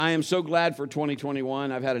I am so glad for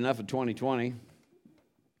 2021. I've had enough of 2020.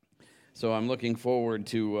 So I'm looking forward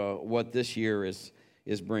to what this year is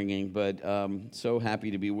bringing. But so happy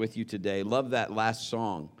to be with you today. Love that last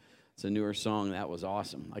song. It's a newer song. That was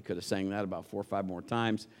awesome. I could have sang that about 4 or 5 more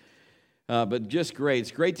times. But just great. It's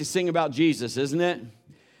great to sing about Jesus, isn't it?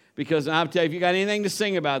 Because I'll tell you, if you got anything to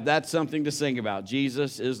sing about, that's something to sing about.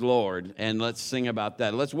 Jesus is Lord. And let's sing about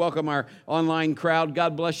that. Let's welcome our online crowd.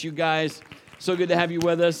 God bless you guys. So good to have you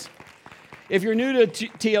with us. If you're new to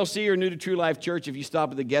TLC or new to True Life Church, if you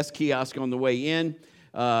stop at the guest kiosk on the way in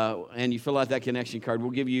and you fill out that connection card,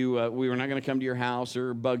 we'll give you, we're not going to come to your house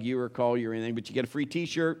or bug you or call you or anything, but you get a free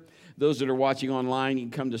t-shirt. Those that are watching online, you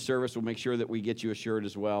can come to service. We'll make sure that we get you a shirt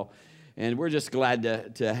as well. And we're just glad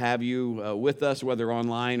to have you with us, whether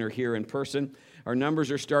online or here in person. Our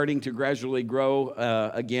numbers are starting to gradually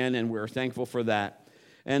grow again, and we're thankful for that.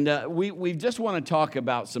 And we just want to talk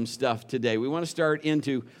about some stuff today. We want to start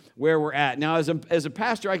into where we're at. Now, as a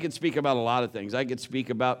pastor, I could speak about a lot of things. I could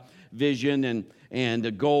speak about vision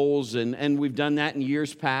and goals, and we've done that in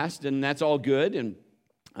years past, and that's all good and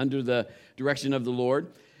under the direction of the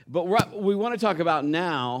Lord. But what we want to talk about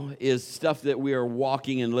now is stuff that we are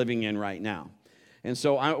walking and living in right now. And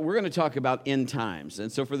so we're going to talk about end times.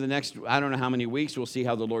 And so for the next, I don't know how many weeks, we'll see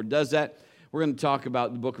how the Lord does that. We're going to talk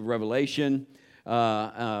about the book of Revelation.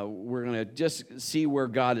 We're going to just see where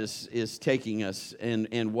God is taking us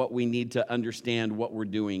and what we need to understand what we're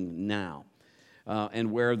doing now.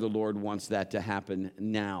 And where the Lord wants that to happen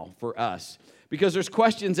now for us. Because there's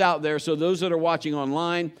questions out there, so those that are watching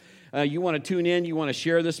online, you want to tune in, you want to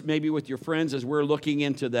share this maybe with your friends as we're looking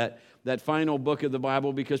into that final book of the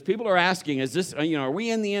Bible, because people are asking, is this, are we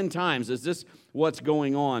in the end times? Is this what's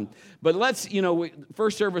going on? But let's,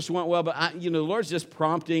 first service went well, but the Lord's just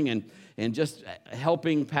prompting and just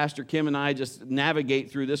helping Pastor Kim and I just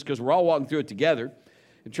navigate through this, because we're all walking through it together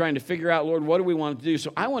and trying to figure out, Lord, what do we want to do?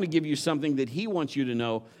 So I want to give you something that He wants you to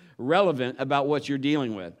know relevant about what you're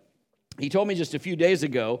dealing with. He told me just a few days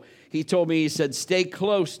ago, he said, stay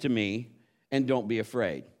close to me and don't be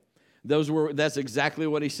afraid. That's exactly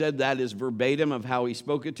what he said. That is verbatim of how he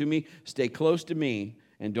spoke it to me. Stay close to me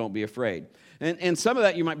and don't be afraid. And some of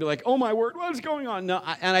that you might be like, oh my word, what is going on? No,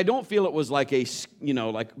 and I don't feel it was like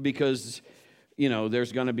because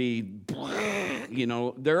there's going to be,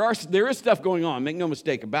 there is stuff going on. Make no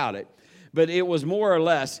mistake about it. But it was more or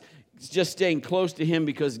less just staying close to Him,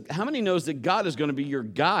 because how many knows that God is going to be your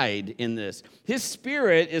guide in this? His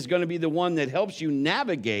Spirit is going to be the one that helps you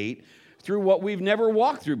navigate through what we've never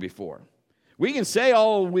walked through before. We can say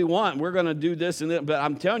all we want, we're going to do this and that, but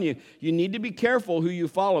I'm telling you, you need to be careful who you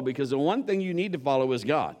follow, because the one thing you need to follow is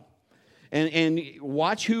God. And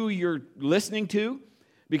watch who you're listening to,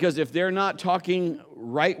 because if they're not talking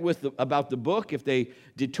right about the book, if they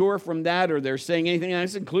detour from that or they're saying anything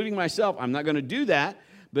else, including myself, I'm not going to do that.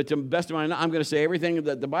 But to the best of my knowledge, I'm going to say everything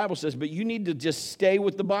that the Bible says, but you need to just stay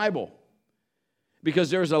with the Bible, because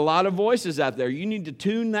there's a lot of voices out there. You need to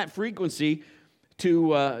tune that frequency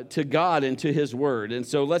to God and to His Word. And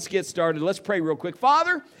so let's get started. Let's pray real quick.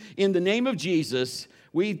 Father, in the name of Jesus,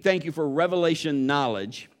 we thank you for revelation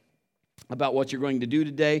knowledge about what you're going to do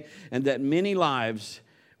today, and that many lives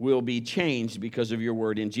will be changed because of your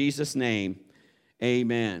Word. In Jesus' name,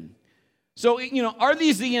 amen. So, are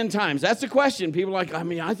these the end times? That's the question. People are like,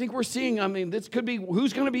 I think we're seeing, this could be,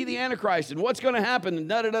 who's going to be the Antichrist and what's going to happen and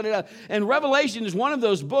da-da-da-da-da. And Revelation is one of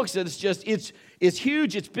those books that it's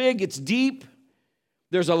huge, it's big, it's deep.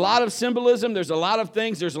 There's a lot of symbolism. There's a lot of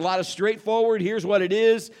things. There's a lot of straightforward, here's what it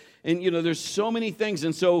is. And, there's so many things.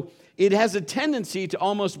 And so it has a tendency to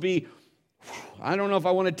almost be, I don't know if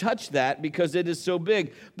I want to touch that because it is so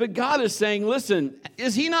big. But God is saying, listen,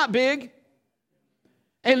 is He not big?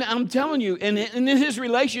 And I'm telling you, and in His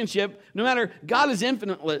relationship, no matter, God is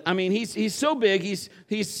infinite. He's so big,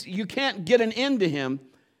 you can't get an end to Him,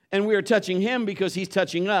 and we are touching Him because He's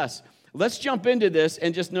touching us. Let's jump into this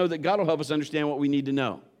and just know that God will help us understand what we need to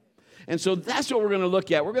know. And so that's what we're going to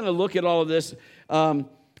look at. We're going to look at all of this.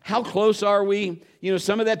 How close are we?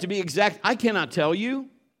 Some of that to be exact, I cannot tell you.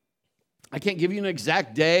 I can't give you an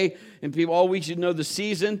exact day, and people, we should know the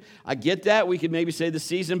season. I get that. We could maybe say the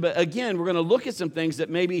season, but again, we're going to look at some things that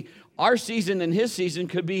maybe our season and His season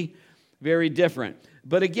could be very different.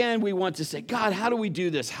 But again, we want to say, God, how do we do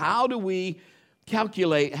this? How do we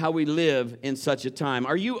calculate how we live in such a time?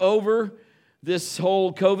 Are you over this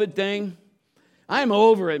whole COVID thing? I'm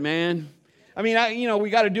over it, man. We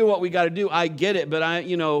got to do what we got to do. I get it, but I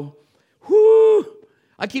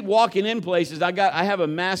keep walking in places. I have a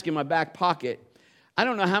mask in my back pocket. I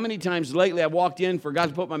don't know how many times lately I walked in, forgot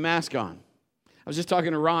to put my mask on. I was just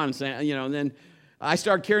talking to Ron, saying, and then I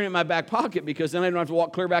start carrying it in my back pocket because then I don't have to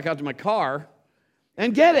walk clear back out to my car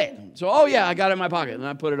and get it. So, oh yeah, I got it in my pocket, and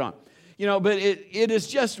I put it on. But it is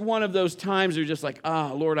just one of those times where you're just like,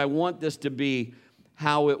 Lord, I want this to be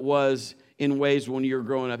how it was in ways when you were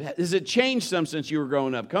growing up. Has it changed some since you were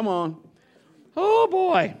growing up? Come on. Oh,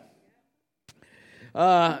 boy.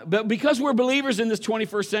 But because we're believers in this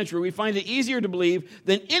 21st century, we find it easier to believe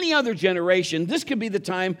than any other generation. This could be the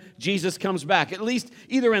time Jesus comes back, at least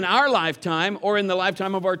either in our lifetime or in the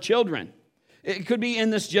lifetime of our children. It could be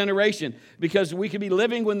in this generation because we could be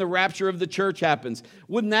living when the rapture of the church happens.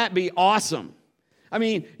 Wouldn't that be awesome? I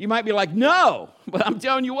mean, you might be like, no, but I'm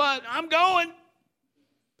telling you what, I'm going.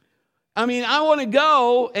 I want to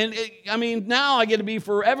go, and now I get to be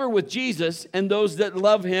forever with Jesus and those that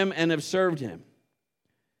love him and have served him.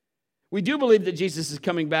 We do believe that Jesus is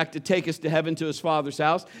coming back to take us to heaven, to his Father's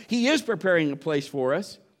house. He is preparing a place for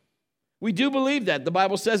us. We do believe that. The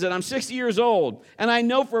Bible says that. I'm 60 years old, and I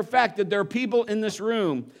know for a fact that there are people in this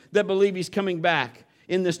room that believe he's coming back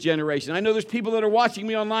in this generation. I know there's people that are watching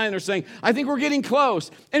me online and are saying, I think we're getting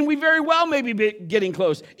close, and we very well may be getting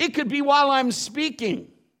close. It could be while I'm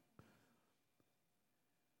speaking.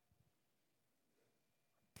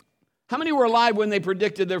 How many were alive when they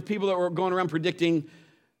predicted, there were people that were going around predicting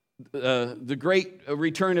the great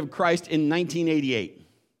return of Christ in 1988?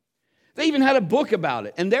 They even had a book about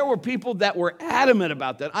it. And there were people that were adamant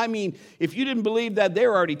about that. If you didn't believe that, they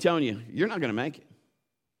were already telling you, you're not going to make it.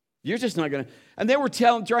 You're just not going to. And they were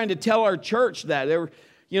trying to tell our church that. They were,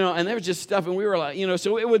 and there was just stuff, and we were like,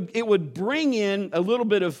 so it would bring in a little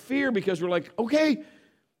bit of fear because we're like, okay,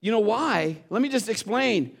 why? Let me just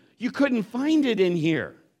explain. You couldn't find it in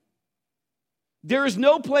here. There is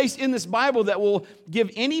no place in this Bible that will give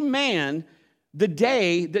any man the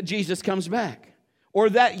day that Jesus comes back. Or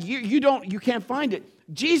that you can't find it.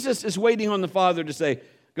 Jesus is waiting on the Father to say,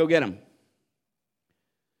 go get him.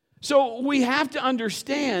 So we have to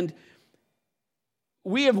understand,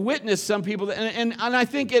 we have witnessed some people, and I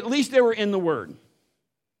think at least they were in the Word.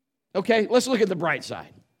 Okay, let's look at the bright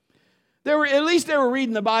side. At least they were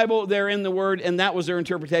reading the Bible, they're in the Word, and that was their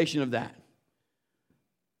interpretation of that.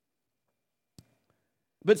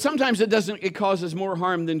 But sometimes it causes more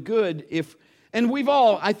harm than good and we've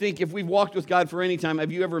all, I think, if we've walked with God for any time, have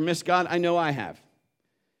you ever missed God? I know I have.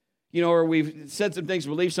 Or we've said some things,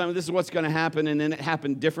 believed something, this is what's going to happen, and then it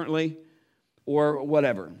happened differently, or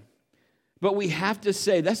whatever. But we have to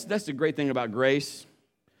say, that's the great thing about grace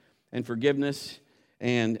and forgiveness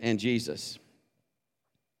and Jesus.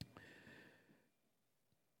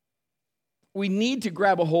 We need to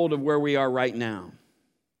grab a hold of where we are right now.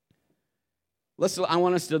 I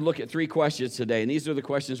want us to look at 3 questions today, and these are the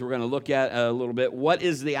questions we're going to look at a little bit. What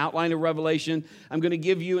is the outline of Revelation? I'm going to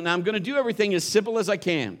give you, and I'm going to do everything as simple as I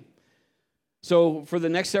can. So for the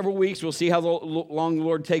next several weeks, we'll see how long the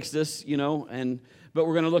Lord takes this, but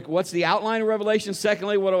we're going to look, what's the outline of Revelation?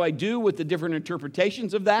 Secondly, what do I do with the different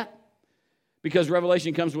interpretations of that? Because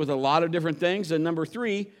Revelation comes with a lot of different things. And number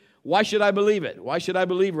 3, why should I believe it? Why should I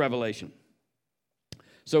believe Revelation?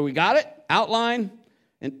 So we got it, outline,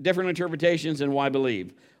 and different interpretations, and why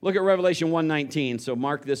believe. Look at Revelation 1:19, so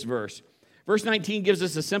mark this verse. Verse 19 gives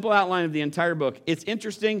us a simple outline of the entire book. It's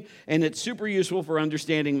interesting, and it's super useful for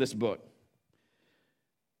understanding this book.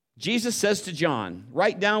 Jesus says to John,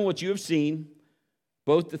 write down what you have seen,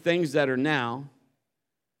 both the things that are now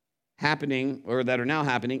happening,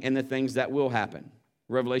 and the things that will happen.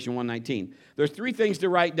 Revelation 1:19. There's 3 things to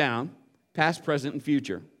write down, past, present, and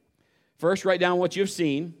future. First, write down what you have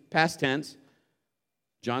seen, past tense.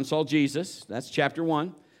 John saw Jesus, that's chapter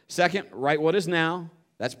 1. Second, write what is now,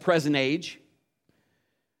 that's present age,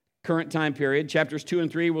 current time period. Chapters 2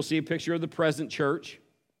 and 3, we'll see a picture of the present church.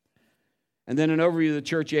 And then an overview of the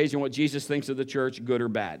church age and what Jesus thinks of the church, good or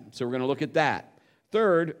bad. So we're going to look at that.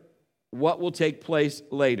 Third, what will take place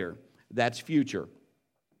later, that's future.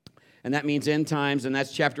 And that means end times, and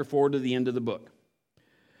that's chapter 4 to the end of the book.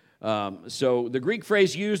 So the Greek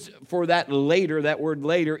phrase used for that later, that word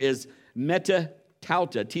later, is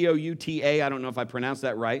metatauta, T-O-U-T-A. I don't know if I pronounced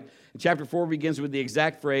that right. And chapter 4 begins with the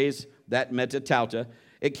exact phrase, that metatauta.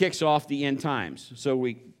 It kicks off the end times. So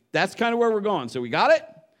that's kind of where we're going. So we got it.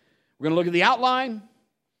 We're going to look at the outline.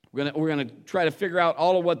 We're going to try to figure out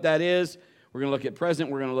all of what that is. We're going to look at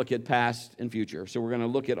present. We're going to look at past and future. So we're going to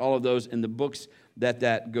look at all of those in the books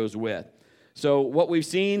that goes with. So what we've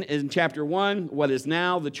seen in chapter 1, what is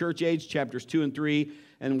now, the church age, chapters 2 and 3,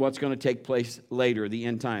 and what's going to take place later, the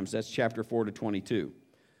end times. That's chapter 4 to 22.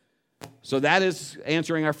 So that is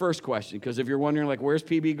answering our first question, because if you're wondering, where's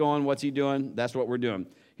PB going, what's he doing, that's what we're doing.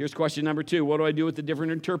 Here's question number 2. What do I do with the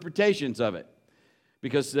different interpretations of it?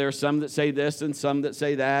 Because there are some that say this and some that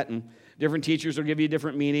say that. And Different teachers will give you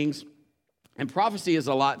different meanings. And prophecy is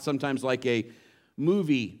a lot sometimes like a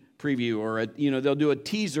movie preview, or they'll do a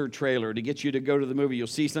teaser trailer to get you to go to the movie. You'll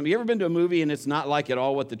see something. You ever been to a movie and it's not like at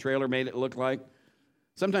all what the trailer made it look like?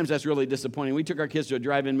 Sometimes that's really disappointing. We took our kids to a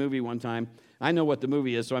drive-in movie one time. I know what the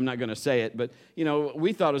movie is, so I'm not going to say it. But,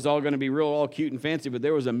 we thought it was all going to be real, all cute and fancy, but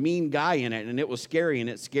there was a mean guy in it, and it was scary, and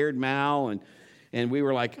it scared Mal, and we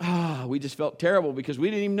were like, we just felt terrible because we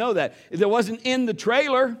didn't even know that. It wasn't in the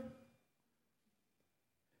trailer.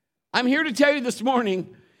 I'm here to tell you this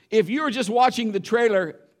morning, if you were just watching the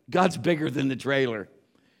trailer, God's bigger than the trailer.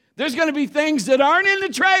 There's going to be things that aren't in the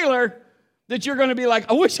trailer that you're going to be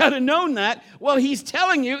like, I wish I'd have known that. Well, he's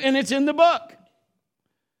telling you, and it's in the book.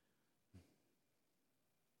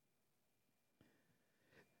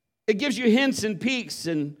 It gives you hints and peeks,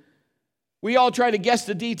 and we all try to guess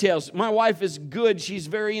the details. My wife is good. She's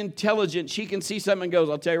very intelligent. She can see something and goes,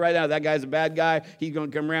 I'll tell you right now, that guy's a bad guy. He's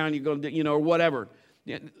going to come around. You're going to, or whatever.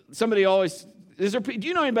 Somebody always, do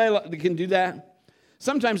you know anybody that can do that?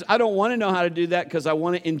 Sometimes I don't want to know how to do that because I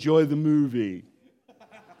want to enjoy the movie.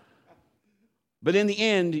 But in the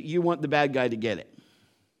end, you want the bad guy to get it.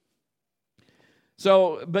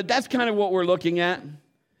 So, but that's kind of what we're looking at.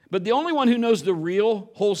 But the only one who knows the real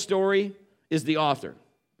whole story is the author.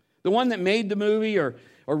 The one that made the movie or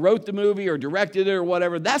wrote the movie or directed it or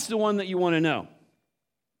whatever, that's the one that you want to know.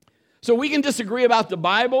 So we can disagree about the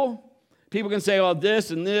Bible. People can say, oh, this,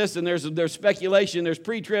 and there's speculation. There's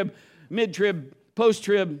pre-trib, mid-trib,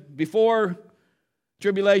 post-trib, before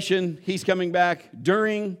tribulation, he's coming back.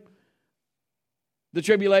 During the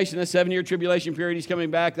tribulation, the 7-year tribulation period, he's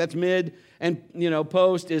coming back. That's mid, and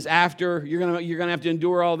post is after. You're gonna have to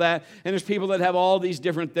endure all that. And there's people that have all these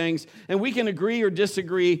different things, and we can agree or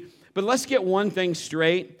disagree. But let's get one thing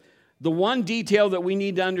straight: the one detail that we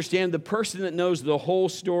need to understand, the person that knows the whole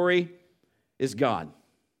story, is God.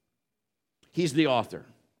 He's the author.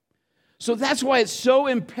 So that's why it's so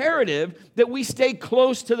imperative that we stay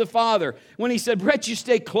close to the Father. When he said, Brett, you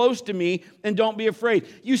stay close to me and don't be afraid.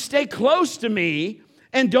 You stay close to me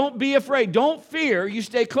and don't be afraid. Don't fear, you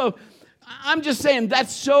stay close. I'm just saying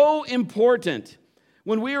that's so important.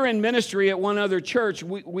 When we were in ministry at one other church,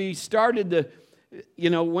 we started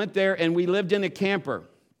went there and we lived in a camper.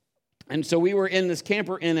 And so we were in this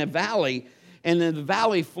camper in a valley, and then the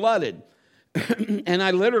valley flooded. And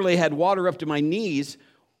I literally had water up to my knees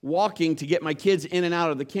walking to get my kids in and out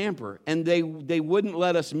of the camper, and they wouldn't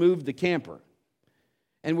let us move the camper.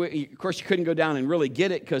 And of course, you couldn't go down and really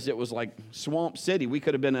get it because it was like Swamp City. We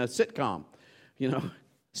could have been a sitcom,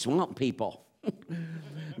 swamp people.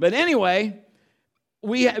 But anyway,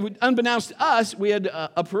 unbeknownst to us, we had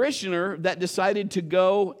a parishioner that decided to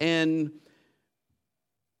go and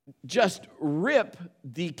just rip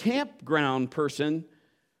the campground person.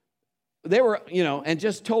 They were, and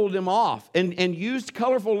just told him off and used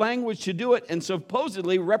colorful language to do it, and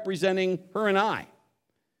supposedly representing her and I.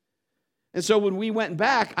 And so when we went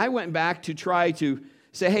back, I went back to try to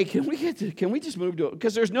say, hey, can we just move to,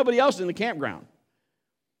 because there's nobody else in the campground.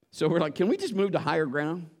 So we're like, can we just move to higher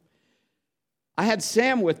ground? I had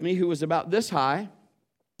Sam with me, who was about this high,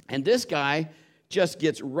 and this guy just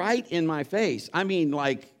gets right in my face. I mean,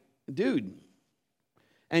 like, dude.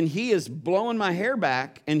 And he is blowing my hair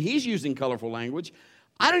back, and he's using colorful language.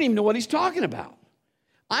 I don't even know what he's talking about.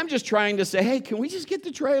 I'm just trying to say, hey, can we just get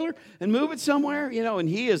the trailer and move it somewhere? And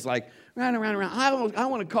he is like, round and round and round. I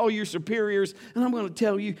want to call your superiors, and I'm going to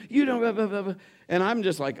tell you, you don't, blah, blah, blah, blah. And I'm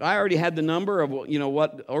just like, I already had the number of,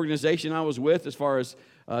 what organization I was with as far as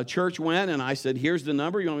church went, and I said, here's the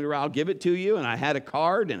number. You want me to, I'll give it to you. And I had a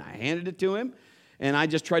card, and I handed it to him, and I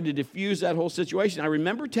just tried to diffuse that whole situation. I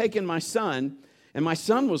remember taking my son, and my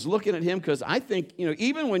son was looking at him because I think,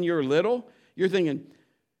 even when you're little, you're thinking,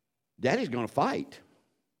 Daddy's going to fight.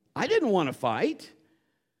 I didn't want to fight.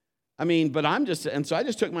 But and so I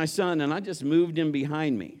just took my son and I just moved him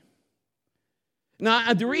behind me.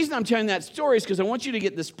 Now, the reason I'm telling that story is because I want you to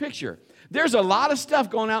get this picture. There's a lot of stuff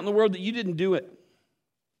going out in the world that you didn't do it.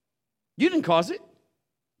 You didn't cause it.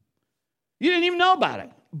 You didn't even know about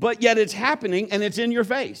it. But yet it's happening and it's in your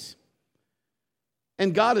face.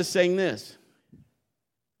 And God is saying this.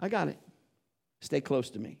 I got it. Stay close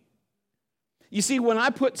to me. You see, when I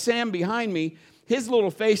put Sam behind me, his little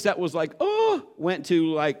face that was like, oh, went to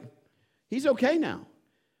like, he's okay now.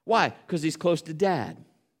 Why? Because he's close to Dad.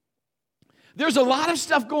 There's a lot of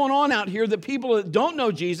stuff going on out here that people that don't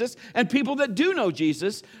know Jesus and people that do know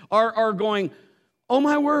Jesus are going, oh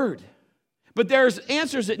my word. But there's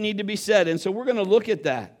answers that need to be said, and so we're going to look at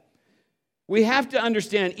that. We have to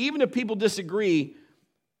understand, even if people disagree,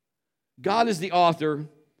 God is the author.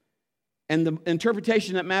 And the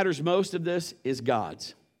interpretation that matters most of this is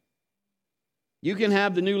God's. You can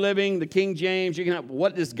have the New Living, the King James. You can have,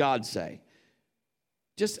 what does God say?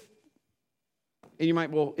 And you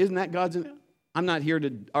might, well, isn't that God's? I'm not here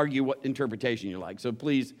to argue what interpretation you like, so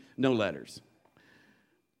please, no letters.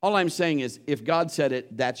 All I'm saying is, if God said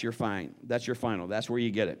it, that's your final. That's where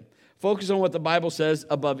you get it. Focus on what the Bible says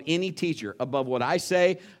above any teacher, above what I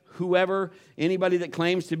say, whoever, anybody that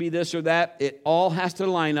claims to be this or that. It all has to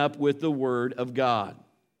line up with the Word of God.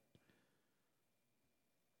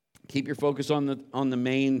 Keep your focus on the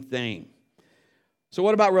main thing. So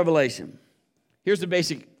what about Revelation? Here's the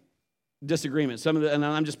basic disagreement. And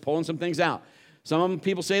I'm just pulling some things out. Some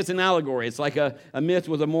people say it's an allegory. It's like a myth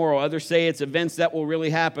with a moral. Others say it's events that will really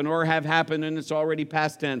happen or have happened and it's already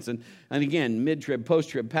past tense. And again, mid-trib,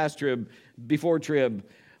 post-trib, past-trib, before-trib,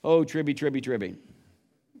 tribby.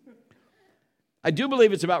 I do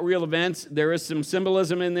believe it's about real events. There is some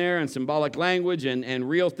symbolism in there and symbolic language and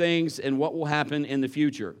real things and what will happen in the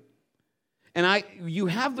future. And you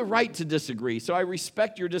have the right to disagree, so I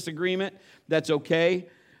respect your disagreement. That's okay.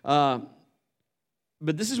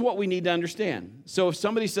 But this is what we need to understand. So if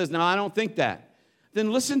somebody says, no, I don't think that,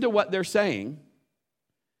 then listen to what they're saying.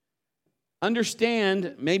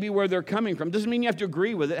 Understand maybe where they're coming from. Doesn't mean you have to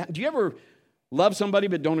agree with it. Do you ever love somebody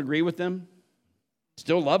but don't agree with them?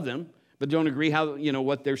 Still love them, but don't agree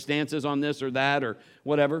what their stance is on this or that or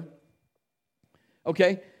whatever?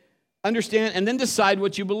 Okay? Understand and then decide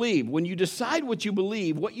what you believe. When you decide what you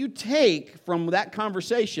believe, what you take from that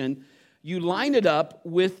conversation, you line it up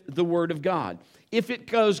with the Word of God. If it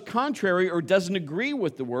goes contrary or doesn't agree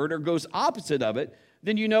with the Word or goes opposite of it,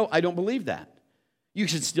 then you know I don't believe that. You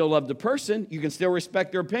should still love the person. You can still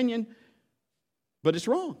respect their opinion, but it's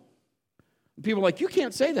wrong. People are like, you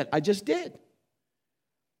can't say that. I just did.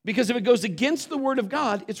 Because if it goes against the Word of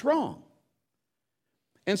God, it's wrong.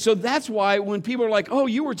 And so that's why when people are like, oh,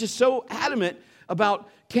 you were just so adamant about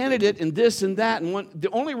candidate and this and that, and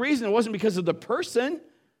the only reason it wasn't because of the person.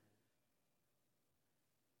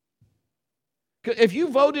 If you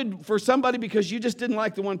voted for somebody because you just didn't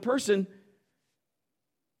like the one person,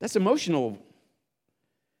 that's emotional.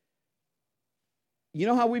 You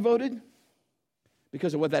know how we voted?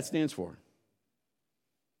 Because of what that stands for.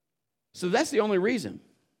 So that's the only reason.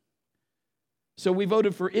 So we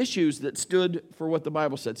voted for issues that stood for what the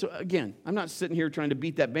Bible said. So again, I'm not sitting here trying to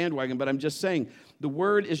beat that bandwagon, but I'm just saying the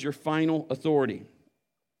Word is your final authority.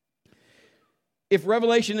 If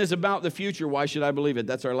Revelation is about the future, why should I believe it?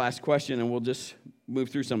 That's our last question, and we'll just move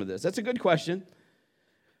through some of this. That's a good question.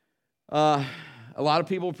 A lot of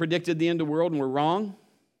people predicted the end of the world and were wrong.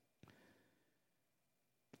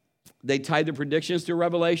 They tied their predictions to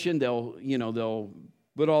Revelation. They'll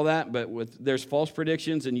put all that, but there's false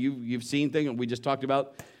predictions, and you've seen things. We just talked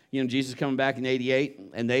about, Jesus coming back in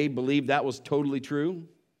 88, and they believed that was totally true.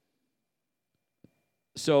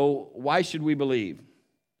 So why should we believe?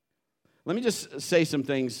 Let me just say some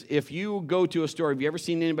things. If you go to a store, have you ever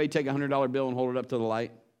seen anybody take a $100 bill and hold it up to the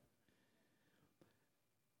light?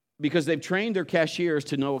 Because they've trained their cashiers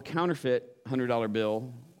to know a counterfeit $100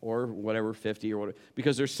 bill or whatever, 50 or whatever,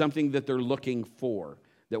 because there's something that they're looking for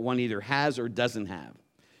that one either has or doesn't have.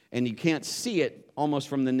 And you can't see it almost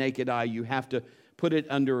from the naked eye. You have to put it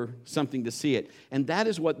under something to see it. And that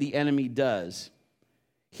is what the enemy does.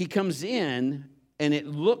 He comes in and it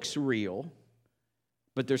looks real,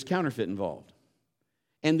 but there's counterfeit involved.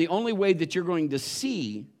 And the only way that you're going to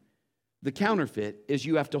see the counterfeit is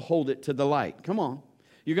you have to hold it to the light. Come on.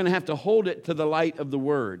 You're going to have to hold it to the light of the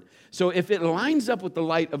Word. So if it lines up with the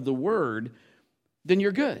light of the Word, then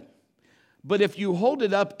you're good. But if you hold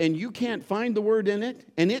it up and you can't find the Word in it,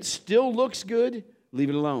 and it still looks good, leave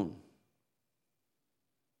it alone.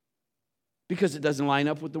 Because it doesn't line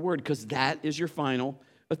up with the Word, because that is your final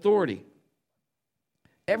authority.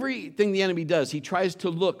 Everything the enemy does, he tries to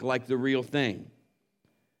look like the real thing.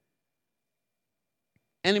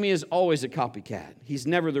 Enemy is always a copycat. He's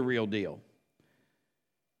never the real deal.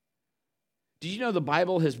 Did you know the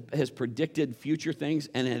Bible has predicted future things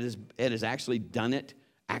and it has actually done it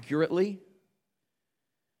accurately?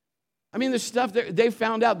 I mean, there's stuff that they've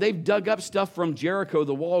found out. They've dug up stuff from Jericho,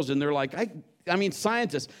 the walls, and they're like,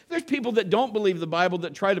 scientists. There's people that don't believe the Bible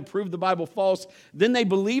that try to prove the Bible false. Then they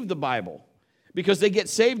believe the Bible because they get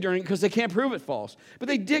saved during it because they can't prove it false. But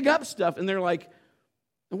they dig up stuff and they're like,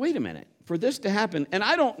 wait a minute, for this to happen, and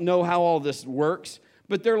I don't know how all this works,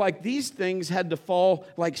 but they're like, these things had to fall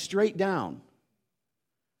like straight down.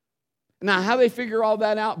 Now, how they figure all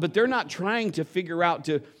that out, but they're not trying to figure out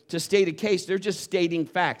to state a case. They're just stating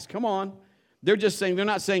facts. Come on. They're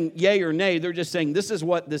not saying yay or nay. They're just saying this is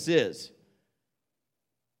what this is.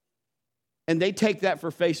 And they take that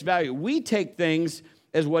for face value. We take things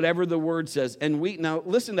as whatever the Word says. And now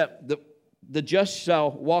listen, that the just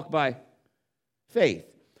shall walk by faith.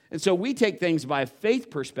 And so we take things by a faith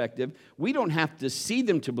perspective. We don't have to see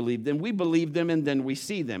them to believe them. We believe them and then we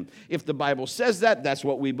see them. If the Bible says that, that's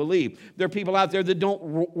what we believe. There are people out there that don't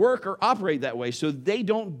work or operate that way, so they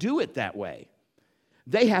don't do it that way.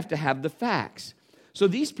 They have to have the facts. So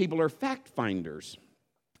these people are fact finders.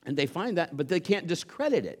 And they find that, but they can't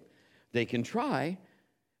discredit it. They can try,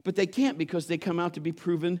 but they can't because they come out to be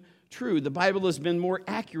proven true. The Bible has been more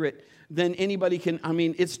accurate than anybody can. I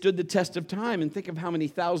mean, it stood the test of time, and think of how many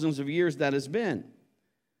thousands of years that has been.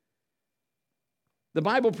 The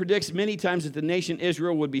Bible predicts many times that the nation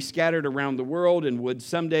Israel would be scattered around the world and would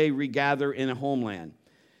someday regather in a homeland.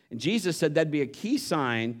 And Jesus said that'd be a key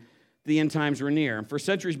sign the end times were near. And for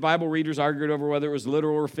centuries, Bible readers argued over whether it was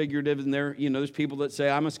literal or figurative. And there's people that say,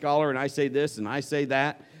 I'm a scholar and I say this and I say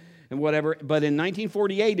that and whatever. But in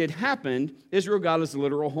 1948, it happened. Israel got its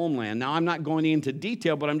literal homeland. Now, I'm not going into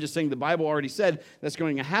detail, but I'm just saying the Bible already said that's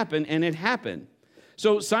going to happen, and it happened.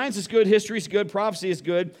 So science is good, history is good, prophecy is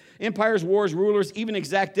good. Empires, wars, rulers, even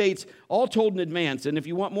exact dates, all told in advance. And if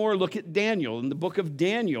you want more, look at Daniel. In the book of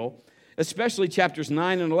Daniel, especially chapters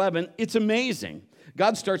 9 and 11, it's amazing.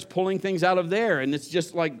 God starts pulling things out of there, and it's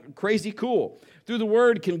just like crazy cool. Through the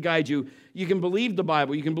Word can guide you. You can believe the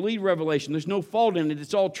Bible. You can believe Revelation. There's no fault in it.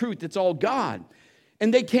 It's all truth. It's all God.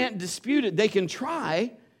 And they can't dispute it. They can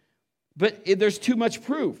try, but there's too much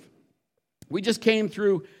proof. We just came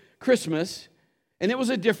through Christmas, and it was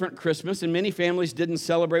a different Christmas, and many families didn't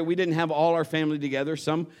celebrate. We didn't have all our family together.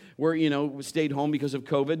 Some were, stayed home because of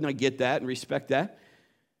COVID, and I get that and respect that.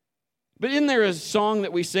 But isn't there a song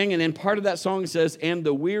that we sing, and in part of that song says, and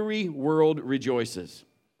the weary world rejoices.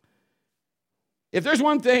 If there's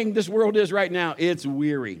one thing this world is right now, it's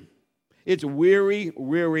weary. It's weary,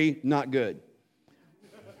 weary, not good.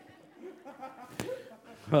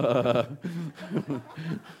 Duck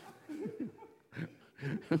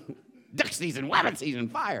season, rabbit season,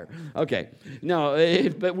 fire. Okay, no,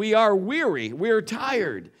 but we are weary. We're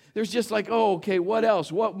tired. There's just like, okay, what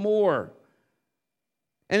else? What more?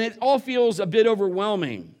 And it all feels a bit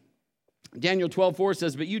overwhelming. Daniel 12:4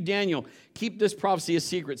 says, but you, Daniel, keep this prophecy a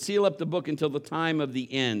secret. Seal up the book until the time of the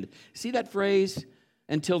end. See that phrase?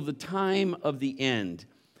 Until the time of the end.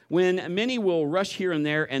 When many will rush here and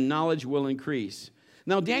there and knowledge will increase.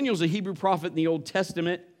 Now, Daniel's a Hebrew prophet in the Old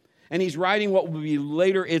Testament, and he's writing what will be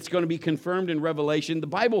later. It's going to be confirmed in Revelation. The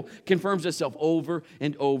Bible confirms itself over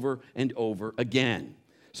and over and over again.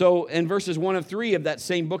 So in verses 1 of 3 of that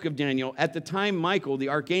same book of Daniel, at the time Michael, the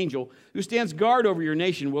archangel, who stands guard over your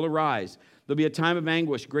nation, will arise. There'll be a time of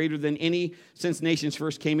anguish greater than any since nations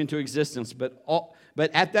first came into existence. But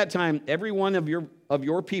at that time, every one of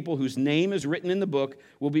your people whose name is written in the book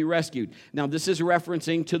will be rescued. Now, this is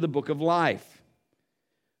referencing to the book of life.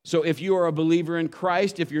 So if you are a believer in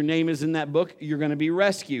Christ, if your name is in that book, you're going to be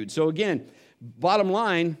rescued. So again, bottom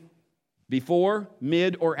line, before,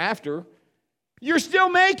 mid, or after, you're still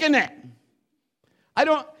making it.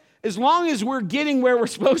 As long as we're getting where we're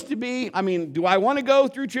supposed to be, do I want to go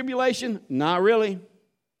through tribulation? Not really.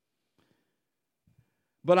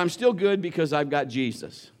 But I'm still good because I've got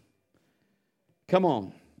Jesus. Come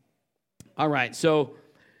on. All right, so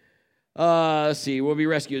let's see, we'll be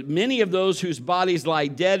rescued. Many of those whose bodies lie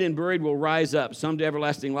dead and buried will rise up, some to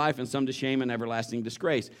everlasting life and some to shame and everlasting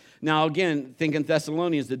disgrace. Now again, think in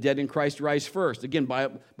Thessalonians, the dead in Christ rise first. Again,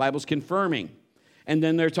 Bible's confirming. And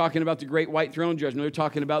then they're talking about the great white throne judgment. They're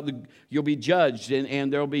talking about you'll be judged,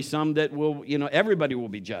 and there'll be some that will, everybody will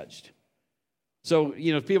be judged. So,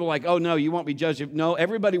 people are like, oh, no, you won't be judged. No,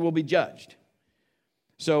 everybody will be judged.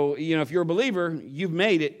 So, if you're a believer, you've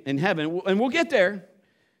made it in heaven, and we'll get there.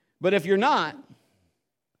 But if you're not,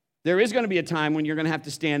 there is going to be a time when you're going to have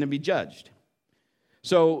to stand and be judged.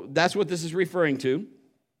 So that's what this is referring to.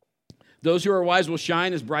 Those who are wise will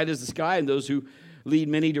shine as bright as the sky, and those who lead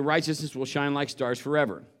many to righteousness will shine like stars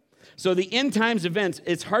forever. So the end times events,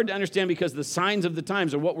 it's hard to understand because the signs of the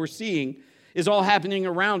times of what we're seeing is all happening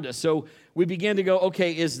around us. So we begin to go,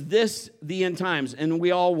 okay, is this the end times? And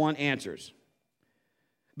we all want answers.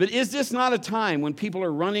 But is this not a time when people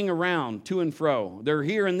are running around to and fro? They're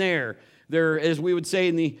here and there. They're, as we would say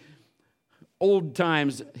in the old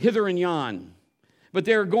times, hither and yon. But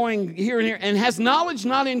they're going here and here. And has knowledge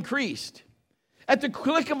not increased? At the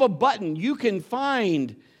click of a button, you can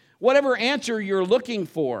find whatever answer you're looking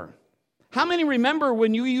for. How many remember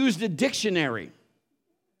when you used a dictionary?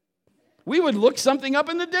 We would look something up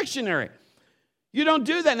in the dictionary. You don't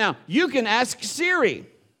do that now. You can ask Siri.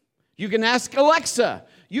 You can ask Alexa.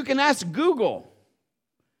 You can ask Google.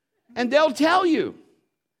 And they'll tell you.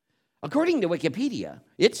 According to Wikipedia,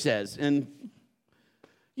 it says, and,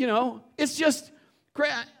 it's just,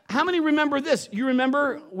 How many remember this? You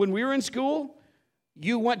remember when we were in school,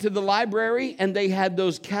 you went to the library and they had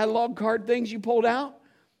those catalog card things you pulled out?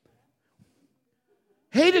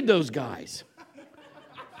 Hated those guys.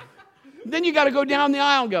 Then you got to go down the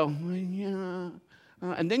aisle and go, yeah.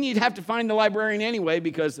 And then you'd have to find the librarian anyway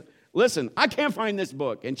because, listen, I can't find this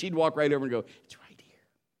book. And she'd walk right over and go, it's right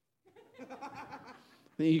here.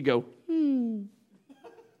 Then you go,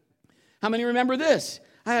 How many remember this?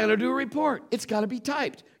 I got to do a report. It's got to be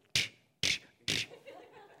typed.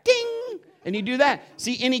 Ding! And you do that.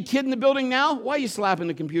 See any kid in the building now? Why are you slapping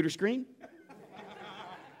the computer screen?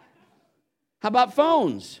 How about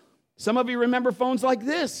phones? Some of you remember phones like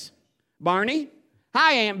this. Barney,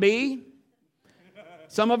 hi, Aunt B.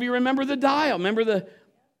 Some of you remember the dial. Remember the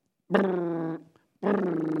brrr,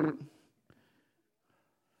 brrr.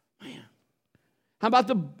 Man. How about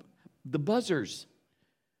the buzzers?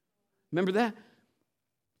 Remember that?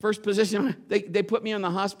 First position, they put me in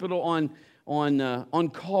the hospital on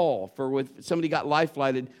call for if somebody got life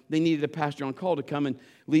flighted, they needed a pastor on call to come and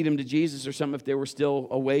lead them to Jesus or something if they were still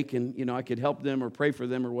awake and, I could help them or pray for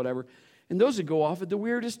them or whatever. And those would go off at the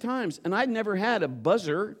weirdest times. And I'd never had a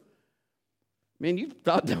buzzer. Man, you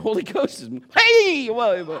thought the Holy Ghost is, hey!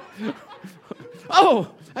 Oh,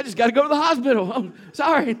 I just got to go to the hospital. Oh,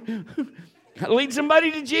 sorry. Got to lead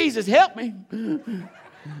somebody to Jesus. Help me.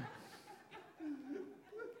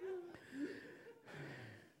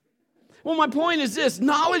 Well, my point is this.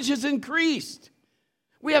 Knowledge has increased.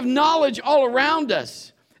 We have knowledge all around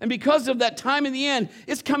us. And because of that time in the end,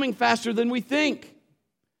 it's coming faster than we think.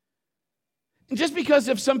 And just because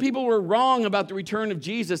if some people were wrong about the return of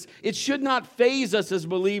Jesus, it should not faze us as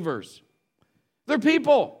believers. They're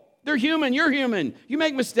people. They're human. You're human. You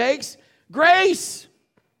make mistakes. Grace.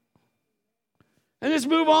 And just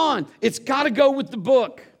move on. It's got to go with the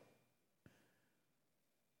book.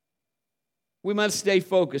 We must stay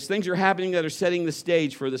focused. Things are happening that are setting the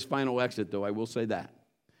stage for this final exit, though. I will say that.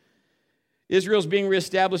 Israel's being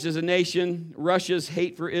reestablished as a nation. Russia's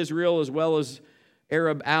hate for Israel as well as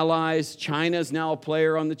Arab allies. China's now a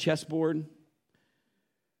player on the chessboard.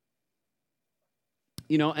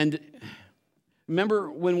 And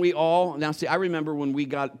remember when I remember when we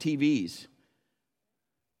got TVs.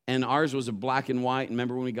 And ours was a black and white. And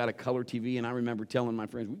remember when we got a color TV? And I remember telling my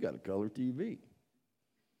friends, we got a color TV.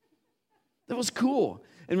 That was cool.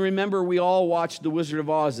 And remember, we all watched The Wizard of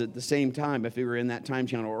Oz at the same time, if we were in that time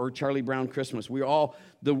channel, or Charlie Brown Christmas. We all,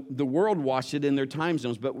 the world watched it in their time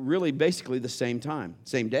zones, but really basically the same time,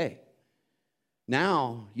 same day.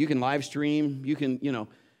 Now, you can live stream, you can,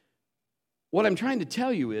 What I'm trying to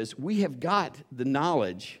tell you is we have got the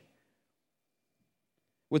knowledge.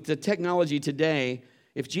 With the technology today,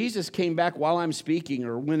 if Jesus came back while I'm speaking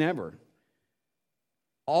or whenever,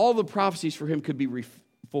 all the prophecies for him could be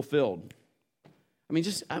fulfilled.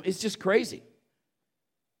 It's just crazy.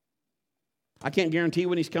 I can't guarantee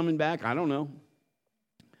when he's coming back. I don't know.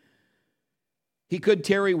 He could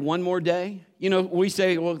tarry one more day. We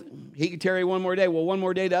say, well, he could tarry one more day. Well, one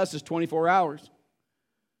more day to us is 24 hours.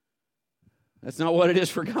 That's not what it is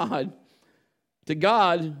for God. To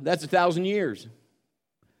God, that's 1,000 years.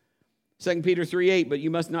 2 Peter 3:8, but you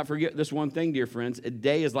must not forget this one thing, dear friends. A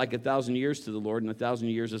day is like 1,000 years to the Lord, and 1,000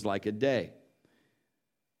 years is like a day.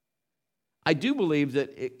 I do believe that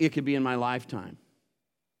it could be in my lifetime.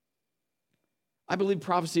 I believe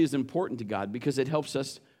prophecy is important to God because it helps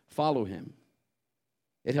us follow him.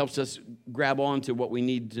 It helps us grab on to what we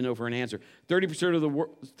need to know for an answer. 30% of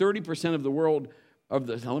the world,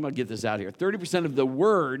 let me get this out here. 30% of the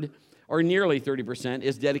word, or nearly 30%,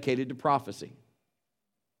 is dedicated to prophecy.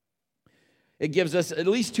 It gives us at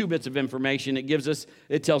least 2 bits of information.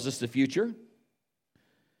 It tells us the future.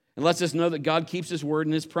 And lets us know that God keeps his word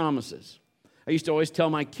and his promises. I used to always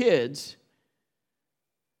tell my kids,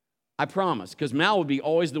 I promise, because Mal would be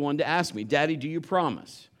always the one to ask me, Daddy, do you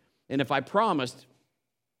promise? And if I promised,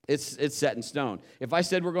 it's set in stone. If I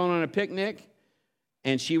said we're going on a picnic,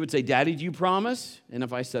 and she would say, Daddy, do you promise? And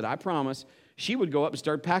if I said, I promise, she would go up and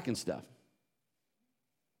start packing stuff.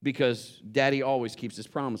 Because Daddy always keeps his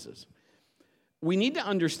promises. We need to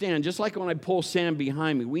understand, just like when I pull Sam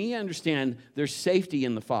behind me, we understand there's safety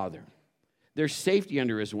in the Father. There's safety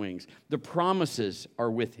under his wings. The promises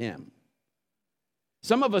are with him.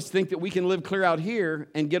 Some of us think that we can live clear out here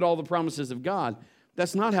and get all the promises of God.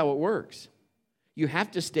 That's not how it works. You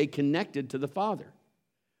have to stay connected to the Father.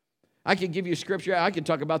 I could give you scripture. I could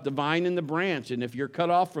talk about the vine and the branch, and if you're cut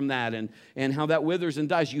off from that and how that withers and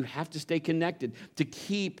dies, you have to stay connected to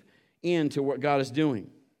keep into what God is doing.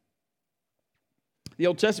 The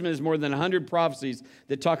Old Testament is more than 100 prophecies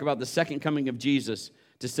that talk about the second coming of Jesus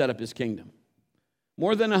to set up his kingdom.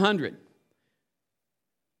 More than 100.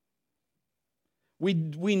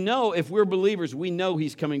 We know, if we're believers, we know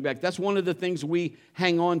he's coming back. That's one of the things we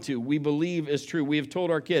hang on to, we believe is true. We have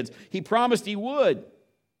told our kids. He promised he would.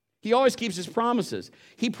 He always keeps his promises.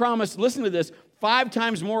 He promised, listen to this, 5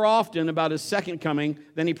 times more often about his second coming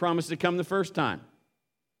than he promised to come the first time.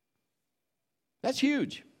 That's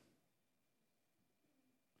huge.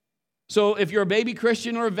 So if you're a baby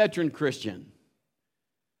Christian or a veteran Christian,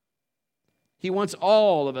 he wants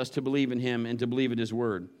all of us to believe in him and to believe in his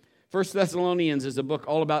word. 1 Thessalonians is a book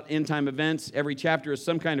all about end-time events. Every chapter is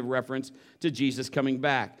some kind of reference to Jesus coming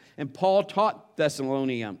back. And Paul taught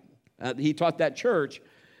Thessalonica. He taught that church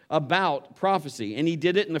about prophecy. And he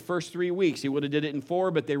did it in the first 3 weeks. He would have did it in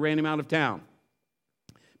 4, but they ran him out of town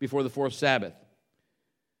before the 4th Sabbath.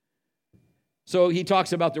 So he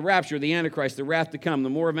talks about the rapture, the Antichrist, the wrath to come, the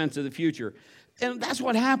more events of the future. And that's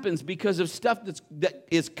what happens because of stuff that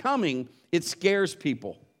is coming. It scares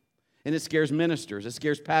people. And it scares ministers. It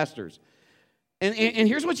scares pastors. And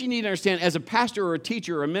here's what you need to understand. As a pastor or a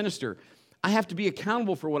teacher or a minister, I have to be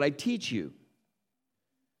accountable for what I teach you.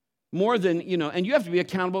 More than, and you have to be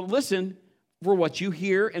accountable, listen, for what you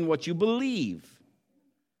hear and what you believe.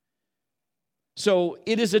 So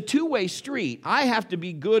it is a two-way street. I have to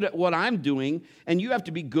be good at what I'm doing, and you have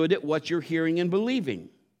to be good at what you're hearing and believing.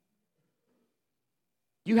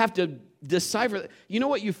 You have to decipher. You know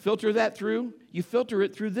what you filter that through? You filter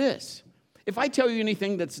it through this. If I tell you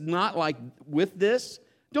anything that's not like with this,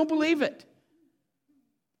 don't believe it.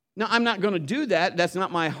 Now, I'm not going to do that. That's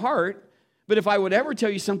not my heart. But if I would ever tell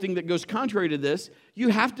you something that goes contrary to this, you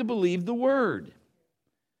have to believe the word.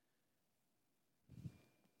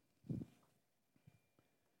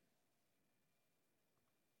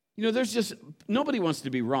 Nobody wants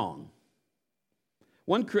to be wrong.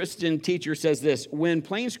 One Christian teacher says this: when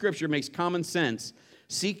plain scripture makes common sense,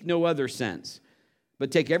 seek no other sense,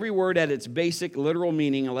 but take every word at its basic literal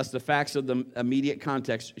meaning unless the facts of the immediate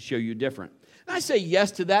context show you different. And I say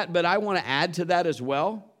yes to that, but I want to add to that as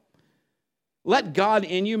well. Let God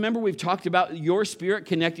in you. Remember, we've talked about your spirit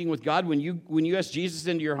connecting with God. When you ask Jesus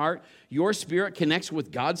into your heart, your spirit connects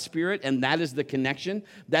with God's spirit, and that is the connection.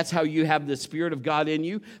 That's how you have the Spirit of God in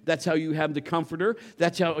you. That's how you have the Comforter.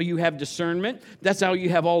 That's how you have discernment. That's how you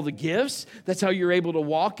have all the gifts. That's how you're able to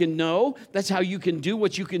walk and know. That's how you can do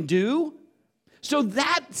what you can do. So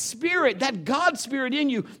that spirit, that God spirit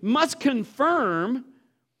in you must confirm.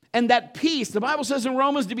 And that peace, the Bible says in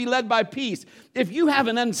Romans to be led by peace. If you have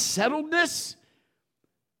an unsettledness,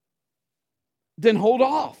 then hold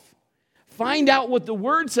off. Find out what the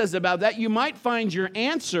Word says about that. You might find your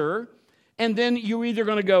answer, and then you're either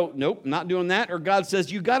going to go, nope, not doing that, or God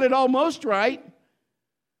says, you got it almost right,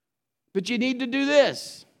 but you need to do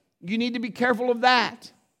this. You need to be careful of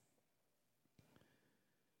that.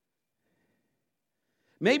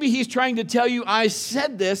 Maybe He's trying to tell you, I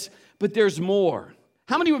said this, but there's more.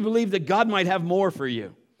 How many would believe that God might have more for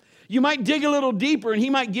you? You might dig a little deeper and He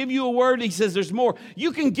might give you a word. He says there's more.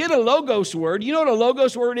 You can get a Logos word. You know what a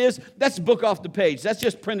Logos word is? That's a book off the page. That's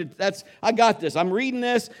just printed. I got this. I'm reading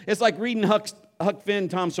this. It's like reading Huck Finn,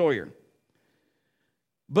 Tom Sawyer.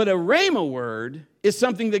 But a Rhema word is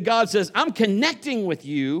something that God says, I'm connecting with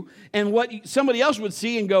you, and what somebody else would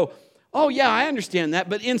see and go, oh, yeah, I understand that.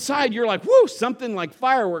 But inside, you're like, whoo, something like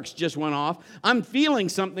fireworks just went off. I'm feeling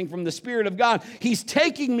something from the Spirit of God. He's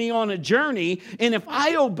taking me on a journey, and if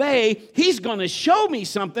I obey, He's going to show me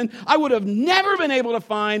something I would have never been able to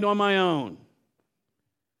find on my own.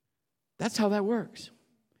 That's how that works.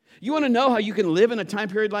 You want to know how you can live in a time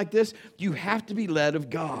period like this? You have to be led of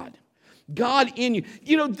God. God in you.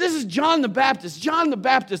 This is John the Baptist. John the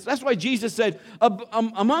Baptist. That's why Jesus said,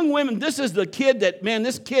 among women, this is the kid that, man,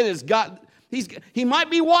 this kid has got, he might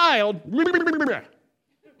be wild.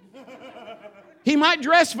 He might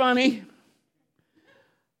dress funny.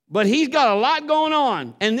 But he's got a lot going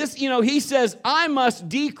on. And this, he says, I must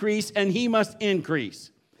decrease and he must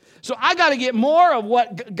increase. So I got to get more of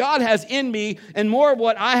what God has in me and more of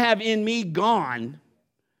what I have in me gone.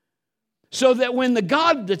 So that when the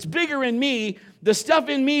God that's bigger in me, the stuff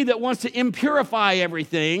in me that wants to impurify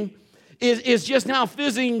everything is just now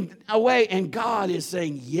fizzing away. And God is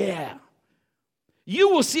saying, yeah.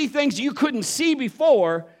 You will see things you couldn't see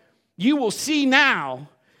before. You will see now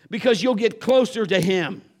because you'll get closer to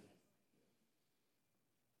Him.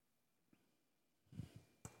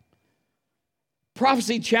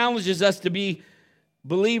 Prophecy challenges us to be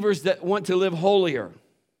believers that want to live holier.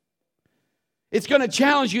 It's going to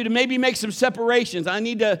challenge you to maybe make some separations. I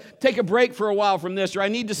need to take a break for a while from this, or I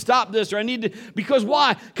need to stop this, or I need to, because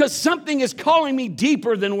why? Because something is calling me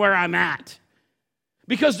deeper than where I'm at.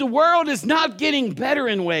 Because the world is not getting better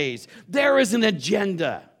in ways. There is an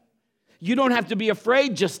agenda. You don't have to be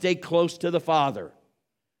afraid. Just stay close to the Father.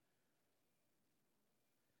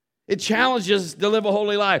 It challenges us to live a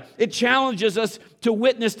holy life. It challenges us to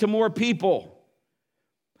witness to more people.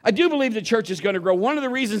 I do believe the church is going to grow. One of the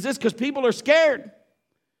reasons is because people are scared.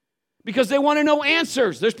 Because they want to know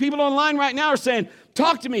answers. There's people online right now who are saying,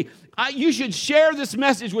 talk to me. You should share this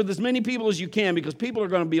message with as many people as you can, because people are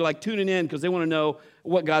going to be like tuning in because they want to know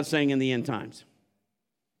what God's saying in the end times.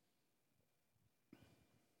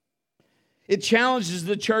 It challenges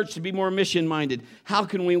the church to be more mission-minded. How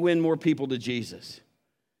can we win more people to Jesus?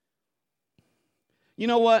 You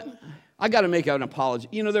know what? I got to make out an apology.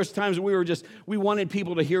 You know, there's times we wanted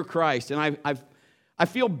people to hear Christ, and I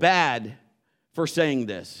feel bad for saying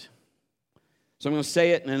this. So I'm going to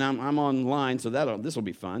say it, and I'm online, so this will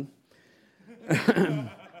be fun.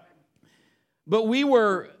 But we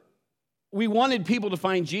wanted people to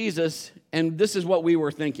find Jesus, and this is what we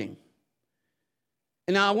were thinking.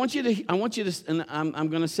 And now I want you to, and I'm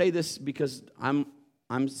going to say this because I'm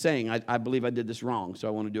saying I believe I did this wrong, so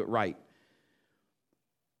I want to do it right.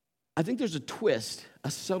 I think there's a twist, a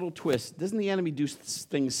subtle twist. Doesn't the enemy do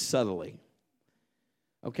things subtly?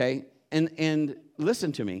 Okay? And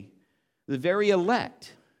listen to me. The very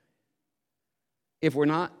elect, if we're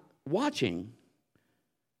not watching,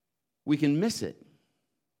 we can miss it.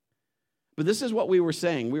 But this is what we were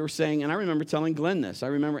saying. We were saying, and I remember telling Glenn this. I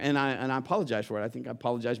remember, and I apologize for it. I think I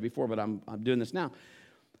apologized before, but I'm doing this now.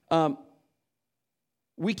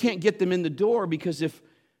 We can't get them in the door because if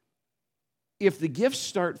the gifts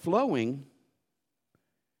start flowing,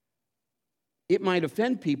 it might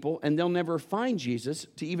offend people, and they'll never find Jesus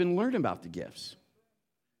to even learn about the gifts.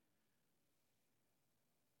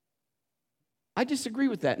 I disagree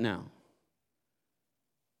with that now.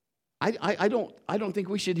 I don't think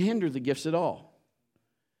we should hinder the gifts at all.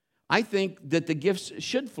 I think that the gifts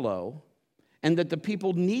should flow and that the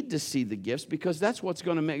people need to see the gifts, because that's what's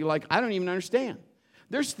going to make you like, I don't even understand.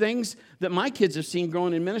 There's things that my kids have seen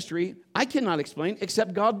growing in ministry I cannot explain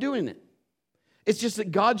except God doing it. It's just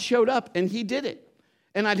that God showed up and he did it.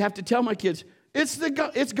 And I'd have to tell my kids, it's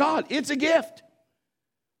God, it's a gift.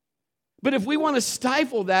 But if we want to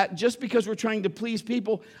stifle that just because we're trying to please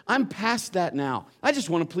people, I'm past that now. I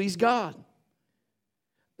just want to please God.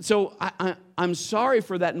 So I'm sorry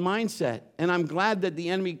for that mindset, and I'm glad that the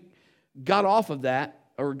enemy got off of that,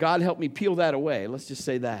 or God helped me peel that away. Let's just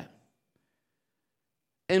say that.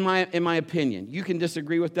 In my opinion, you can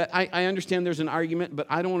disagree with that. I understand there's an argument, but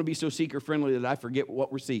I don't want to be so seeker-friendly that I forget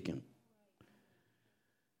what we're seeking.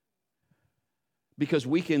 Because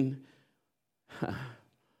we can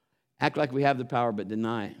act like we have the power, but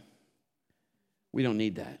deny it. We don't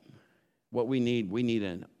need that. What we need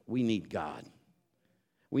God.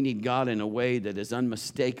 We need God in a way that is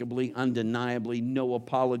unmistakably, undeniably, no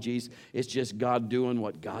apologies. It's just God doing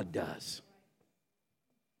what God does.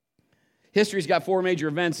 History's got 4 major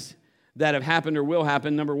events that have happened or will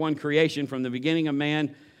happen. Number 1, creation, from the beginning of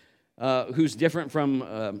man, who's different from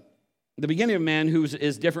the beginning of man,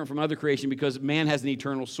 is different from other creation because man has an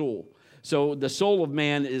eternal soul. So the soul of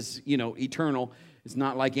man is, eternal. It's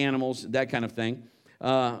not like animals, that kind of thing.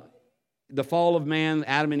 The fall of man,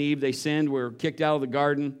 Adam and Eve, they sinned, were kicked out of the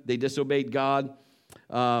garden. They disobeyed God,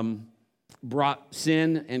 brought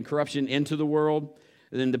sin and corruption into the world.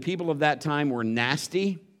 And then the people of that time were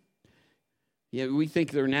nasty. Yeah, we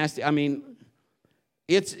think they're nasty. I mean,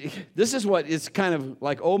 this is what it's kind of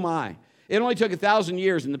like, oh my. It only took 1,000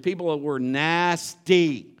 years, and the people were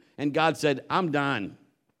nasty. And God said, I'm done.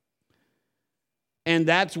 And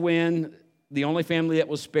that's when the only family that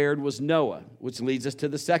was spared was Noah, which leads us to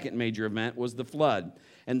the second major event, was the flood.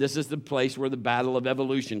 And this is the place where the battle of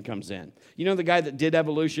evolution comes in. You know the guy that did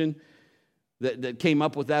evolution, that came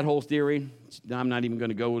up with that whole theory? I'm not even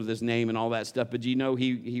going to go with his name and all that stuff, but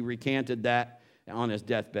he recanted that on his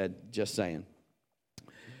deathbed, just saying.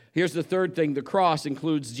 Here's the third thing. The cross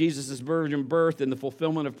includes Jesus' virgin birth and the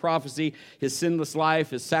fulfillment of prophecy, his sinless life,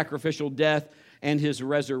 his sacrificial death, and his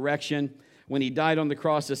resurrection. When he died on the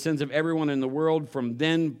cross, the sins of everyone in the world from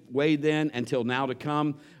way then, until now to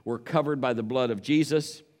come, were covered by the blood of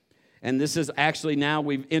Jesus. And this is actually now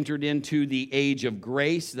we've entered into the age of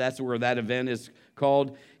grace. That's where that event is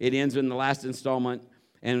called. It ends in the last installment.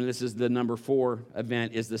 And this is the number 4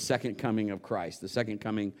 event, is the second coming of Christ, the second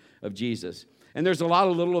coming of Jesus. And there's a lot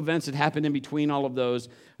of little events that happen in between all of those.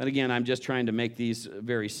 And again, I'm just trying to make these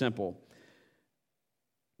very simple.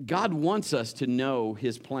 God wants us to know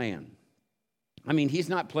his plan. I mean, he's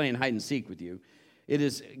not playing hide and seek with you. It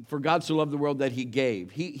is, for God so loved the world that he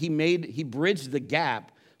gave. He bridged the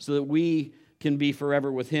gap so that we can be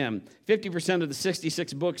forever with him. 50% of the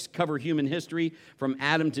 66 books cover human history from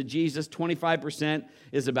Adam to Jesus. 25%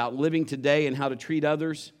 is about living today and how to treat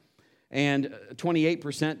others. And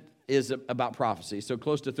 28% is about prophecy. So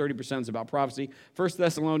close to 30% is about prophecy. 1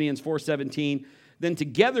 Thessalonians 4:17, then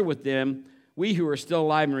together with them, we who are still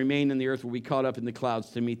alive and remain in the earth will be caught up in the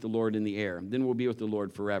clouds to meet the Lord in the air. Then we'll be with the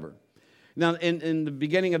Lord forever. Now, in the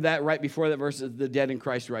beginning of that, right before that verse, the dead in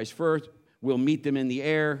Christ rise first. We'll meet them in the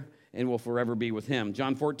air and will forever be with him.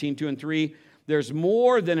 John 14:2-3, there's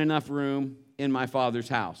more than enough room in my Father's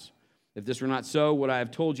house. If this were not so, would I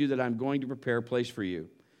have told you that I'm going to prepare a place for you?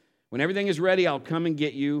 When everything is ready, I'll come and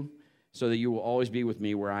get you so that you will always be with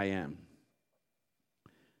me where I am.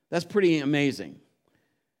 That's pretty amazing.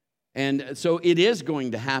 And so it is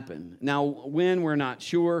going to happen. Now, when, we're not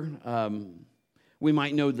sure. We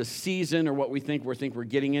might know the season or what we think we're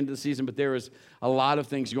getting into the season, but there is a lot of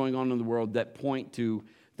things going on in the world that point to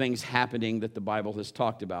things happening that the Bible has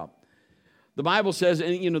talked about. The Bible says,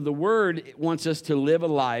 and the Word wants us to live a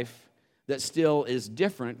life that still is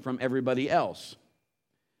different from everybody else.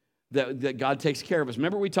 That God takes care of us.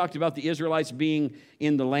 Remember we talked about the Israelites being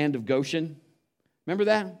in the land of Goshen? Remember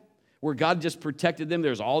that? Where God just protected them.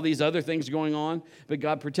 There's all these other things going on, but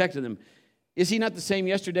God protected them. Is he not the same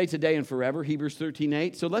yesterday, today, and forever? Hebrews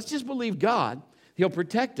 13:8. So let's just believe God. He'll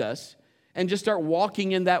protect us and just start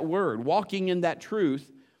walking in that word, walking in that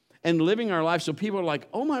truth, and living our life so people are like,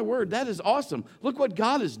 oh my word, that is awesome. Look what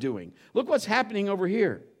God is doing. Look what's happening over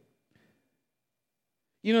here.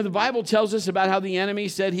 The Bible tells us about how the enemy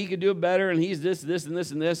said he could do it better, and he's this, this, and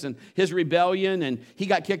this, and this, and his rebellion, and he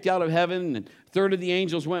got kicked out of heaven, and a third of the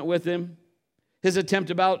angels went with him. His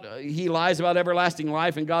attempt he lies about everlasting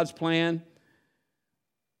life and God's plan.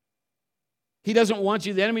 He doesn't want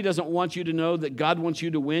you, the enemy doesn't want you to know that God wants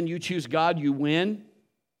you to win. You choose God, you win.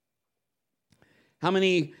 How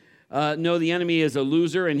many know the enemy is a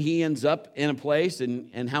loser and he ends up in a place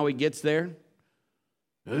and how he gets there?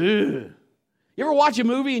 Ugh. You ever watch a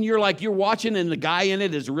movie and you're watching and the guy in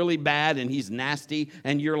it is really bad and he's nasty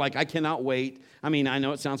and you're like, I cannot wait. I mean, I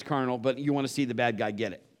know it sounds carnal, but you want to see the bad guy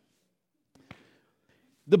get it.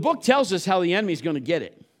 The book tells us how the enemy's going to get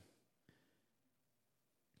it.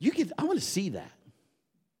 I want to see that.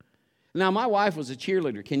 Now, my wife was a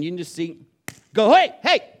cheerleader. Can you just see? Go,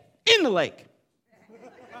 hey, in the lake.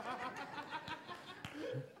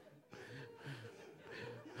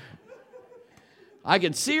 I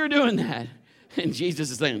could see her doing that. And Jesus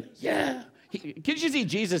is saying, yeah. Can you see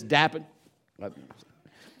Jesus dapping?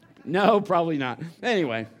 No, probably not.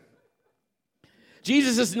 Anyway.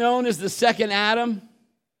 Jesus is known as the second Adam.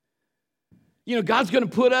 God's going to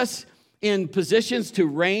put us in positions to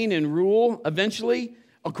reign and rule eventually,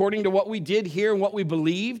 according to what we did here and what we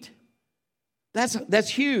believed. That's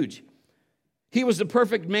huge. He was the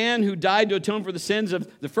perfect man who died to atone for the sins of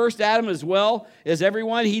the first Adam as well as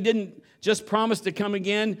everyone. He didn't just promise to come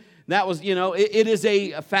again. That was, it is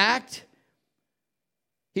a fact.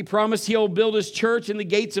 He promised he'll build his church and the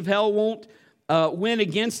gates of hell won't win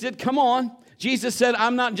against it. Come on. Jesus said,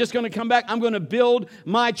 I'm not just going to come back. I'm going to build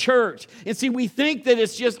my church. And see, we think that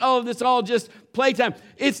it's just, this all just playtime.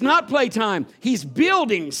 It's not playtime. He's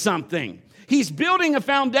building something. He's building a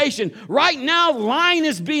foundation. Right now, line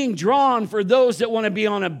is being drawn for those that want to be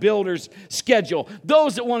on a builder's schedule,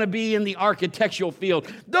 those that want to be in the architectural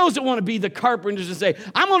field, those that want to be the carpenters and say,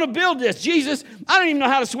 I'm going to build this. Jesus, I don't even know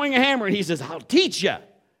how to swing a hammer. And he says, I'll teach you.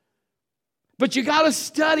 But you got to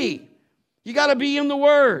study. You got to be in the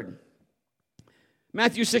Word.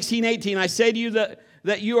 Matthew 16:18, I say to you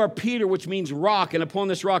that you are Peter, which means rock, and upon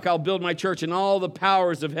this rock I'll build my church, and all the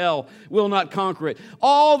powers of hell will not conquer it.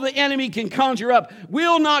 All the enemy can conjure up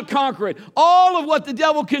will not conquer it. All of what the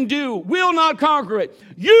devil can do will not conquer it.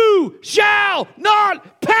 You shall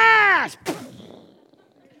not pass.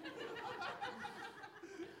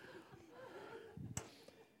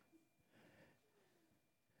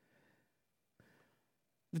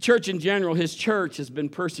 The church in general, his church has been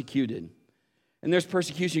persecuted. And there's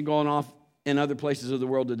persecution going off in other places of the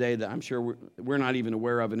world today that I'm sure we're not even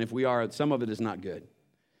aware of. And if we are, some of it is not good.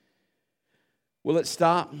 Will it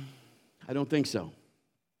stop? I don't think so.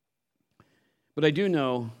 But I do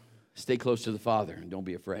know, stay close to the Father and don't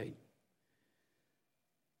be afraid.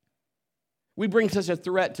 We bring such a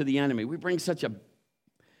threat to the enemy. We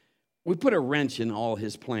put a wrench in all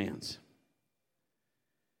his plans.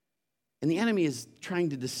 And the enemy is trying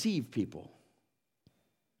to deceive people.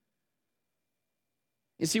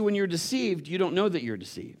 You see, when you're deceived, you don't know that you're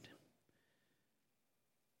deceived.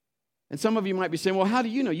 And some of you might be saying, well, how do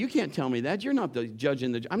you know? You can't tell me that. You're not the judge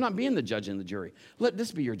in the jury. I'm not being the judge in the jury. Let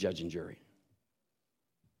this be your judge and jury.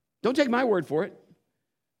 Don't take my word for it.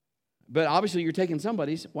 But obviously you're taking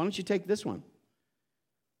somebody's. Why don't you take this one?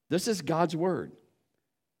 This is God's word.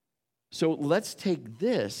 So let's take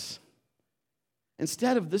this.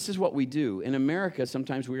 Instead of this is what we do. In America,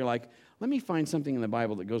 sometimes we're like, let me find something in the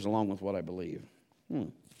Bible that goes along with what I believe.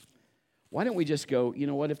 Why don't we just go, you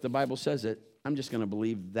know what, if the Bible says it, I'm just going to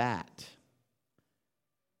believe that.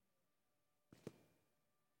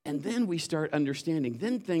 And then we start understanding.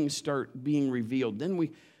 Then things start being revealed. Then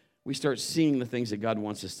we start seeing the things that God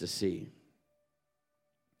wants us to see.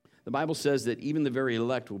 The Bible says that even the very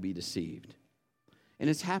elect will be deceived. And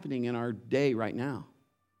it's happening in our day right now.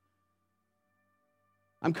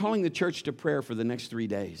 I'm calling the church to prayer for the next 3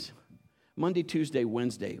 days. Monday, Tuesday,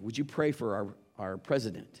 Wednesday. Would you pray for our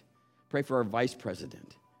president? Pray for our vice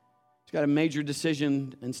president. He's got a major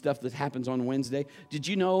decision and stuff that happens on Wednesday. Did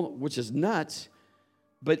you know, which is nuts,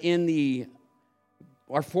 but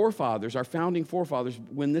our forefathers, our founding forefathers,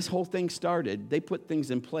 when this whole thing started, they put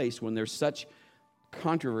things in place when there's such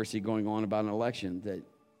controversy going on about an election that.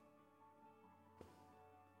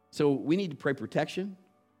 So we need to pray protection.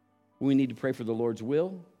 We need to pray for the Lord's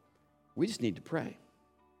will. We just need to pray.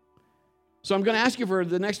 So I'm going to ask you for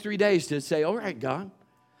the next 3 days to say, all right, God.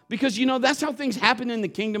 Because, that's how things happen in the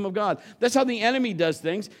kingdom of God. That's how the enemy does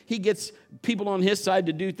things. He gets people on his side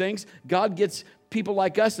to do things. God gets people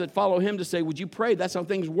like us that follow him to say, would you pray? That's how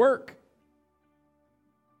things work.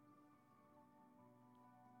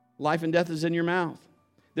 Life and death is in your mouth.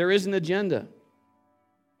 There is an agenda.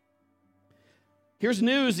 Here's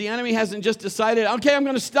news. The enemy hasn't just decided, okay, I'm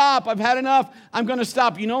going to stop. I've had enough. I'm going to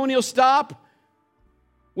stop. You know when he'll stop?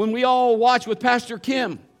 When we all watch with Pastor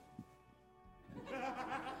Kim.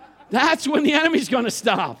 That's when the enemy's going to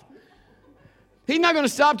stop. He's not going to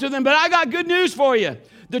stop to them, but I got good news for you.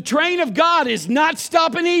 The train of God is not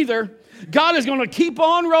stopping either. God is going to keep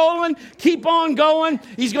on rolling, keep on going.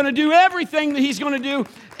 He's going to do everything that he's going to do.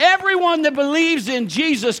 Everyone that believes in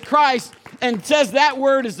Jesus Christ and says that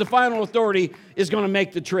word is the final authority is going to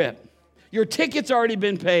make the trip. Your ticket's already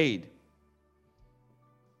been paid.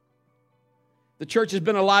 The church has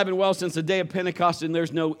been alive and well since the day of Pentecost, and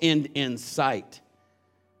there's no end in sight.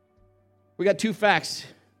 We got 2 facts.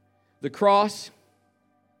 The cross,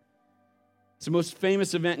 it's the most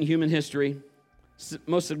famous event in human history,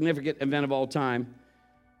 most significant event of all time.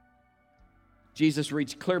 Jesus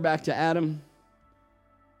reached clear back to Adam,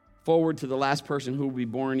 forward to the last person who will be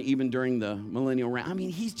born even during the millennial reign. I mean,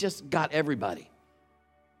 he's just got everybody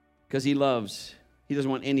because he loves. He doesn't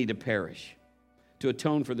want any to perish. To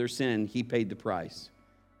atone for their sin, he paid the price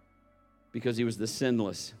because he was the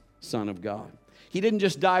sinless Son of God. He didn't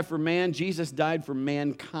just die for man, Jesus died for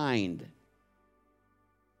mankind.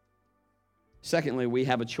 Secondly, we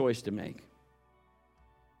have a choice to make.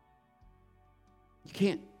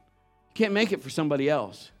 You can't make it for somebody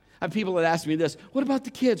else. I have people that ask me this, what about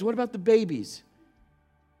the kids? What about the babies?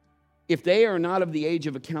 If they are not of the age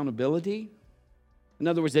of accountability, in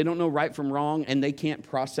other words, they don't know right from wrong and they can't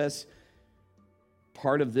process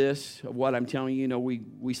part of this, of what I'm telling you,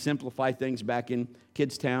 we simplify things back in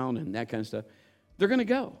Kids Town and that kind of stuff. They're going to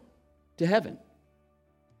go to heaven.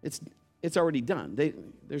 It's already done.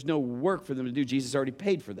 There's no work for them to do. Jesus already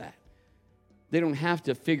paid for that. They don't have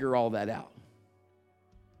to figure all that out.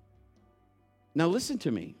 Now listen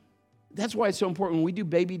to me. That's why it's so important when we do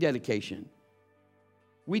baby dedication.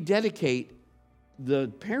 We dedicate the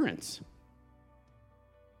parents.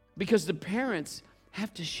 Because the parents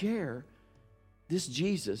have to share this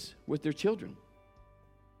Jesus with their children.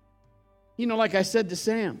 Like I said to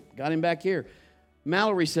Sam, got him back here.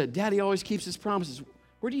 Mallory said, Daddy always keeps his promises.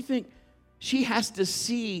 Where do you think? She has to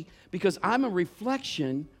see, because I'm a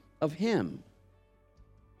reflection of him.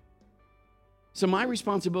 So my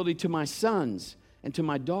responsibility to my sons and to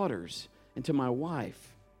my daughters and to my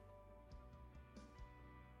wife,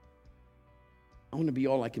 I want to be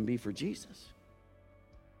all I can be for Jesus.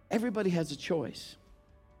 Everybody has a choice.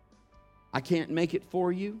 I can't make it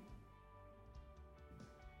for you.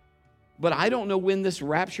 But I don't know when this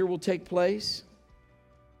rapture will take place.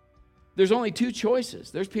 There's only 2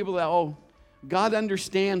 choices. There's people that, God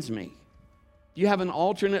understands me. Do you have an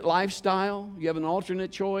alternate lifestyle? You have an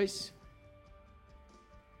alternate choice?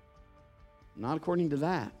 Not according to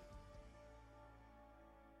that.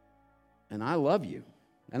 And I love you.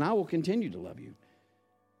 And I will continue to love you.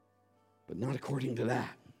 But not according to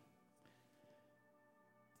that.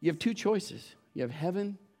 You have 2 choices. You have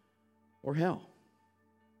heaven or hell.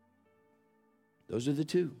 Those are the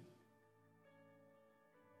 2.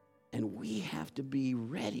 And we have to be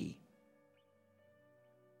ready.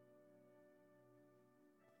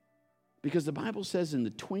 Because the Bible says in the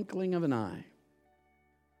twinkling of an eye.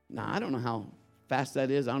 Now, I don't know how fast that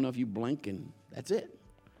is. I don't know if you blink and that's it.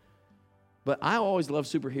 But I always love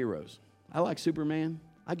superheroes. I like Superman.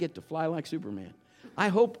 I get to fly like Superman. I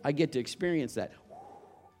hope I get to experience that.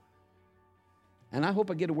 And I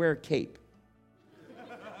hope I get to wear a cape.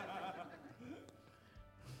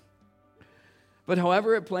 But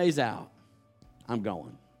however it plays out, I'm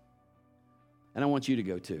going. And I want you to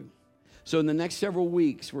go too. So in the next several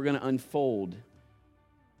weeks, we're going to unfold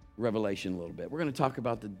Revelation a little bit. We're going to talk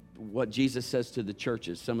about what Jesus says to the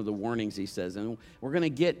churches, some of the warnings he says. And we're going to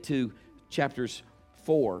get to chapters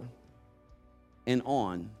 4 and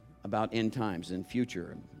on about end times and future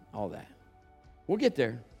and all that. We'll get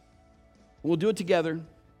there. We'll do it together.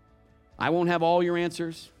 I won't have all your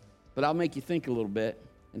answers, but I'll make you think a little bit.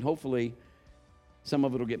 And hopefully some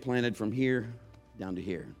of it will get planted from here down to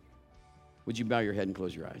here. Would you bow your head and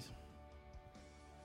close your eyes?